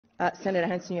Senator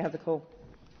Hanson, you have the call.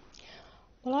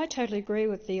 Well, I totally agree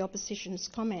with the opposition's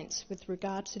comments with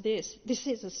regard to this. This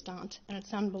is a stunt, and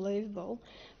it's unbelievable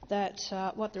that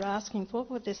what they're asking for,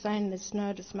 what they're saying in this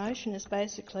notice motion, is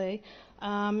basically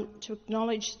to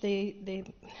acknowledge the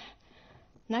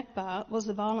Nakba was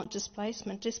a violent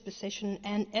displacement, dispossession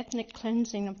and ethnic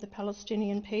cleansing of the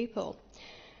Palestinian people.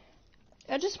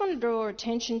 I just want to draw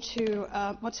attention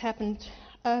to what's happened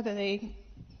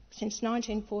since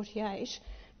 1948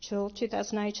 till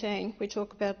 2018. We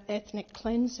talk about ethnic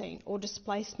cleansing or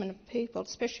displacement of people,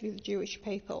 especially the Jewish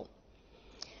people.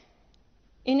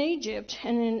 In Egypt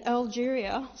and in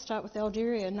Algeria, start with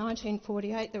Algeria, in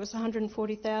 1948 there was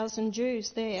 140,000 Jews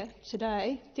there.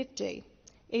 Today, 50.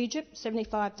 Egypt,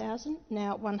 75,000,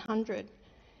 now 100.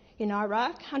 In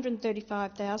Iraq,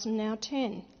 135,000, now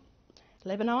 10.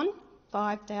 Lebanon,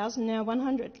 5,000, now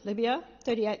 100. Libya,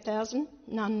 38,000,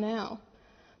 none now.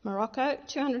 Morocco,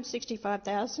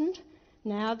 265,000,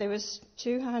 now there was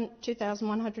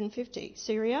 2,150.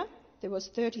 Syria, there was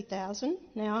 30,000,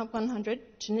 now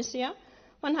 100. Tunisia,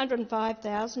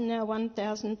 105,000, now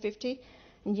 1,050.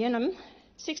 And Yemen,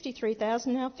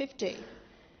 63,000, now 50.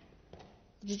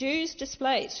 The Jews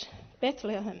displaced.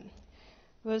 Bethlehem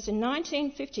was in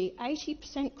 1950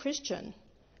 80% Christian.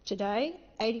 Today,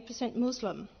 80%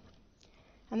 Muslim.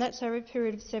 And that's over a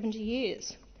period of 70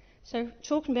 years. So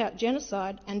talking about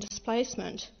genocide and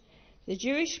displacement, the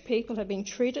Jewish people have been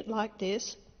treated like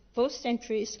this for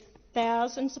centuries,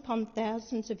 thousands upon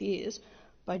thousands of years,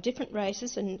 by different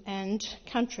races and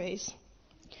countries.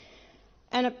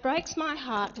 And it breaks my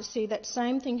heart to see that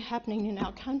same thing happening in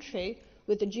our country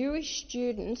with the Jewish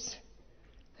students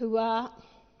who are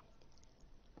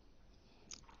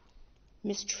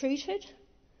mistreated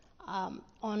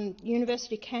on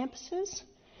university campuses,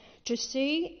 to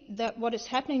see that what is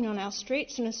happening on our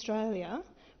streets in Australia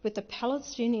with the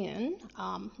Palestinian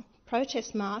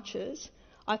protest marches,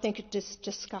 I think it is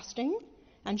disgusting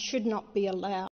and should not be allowed.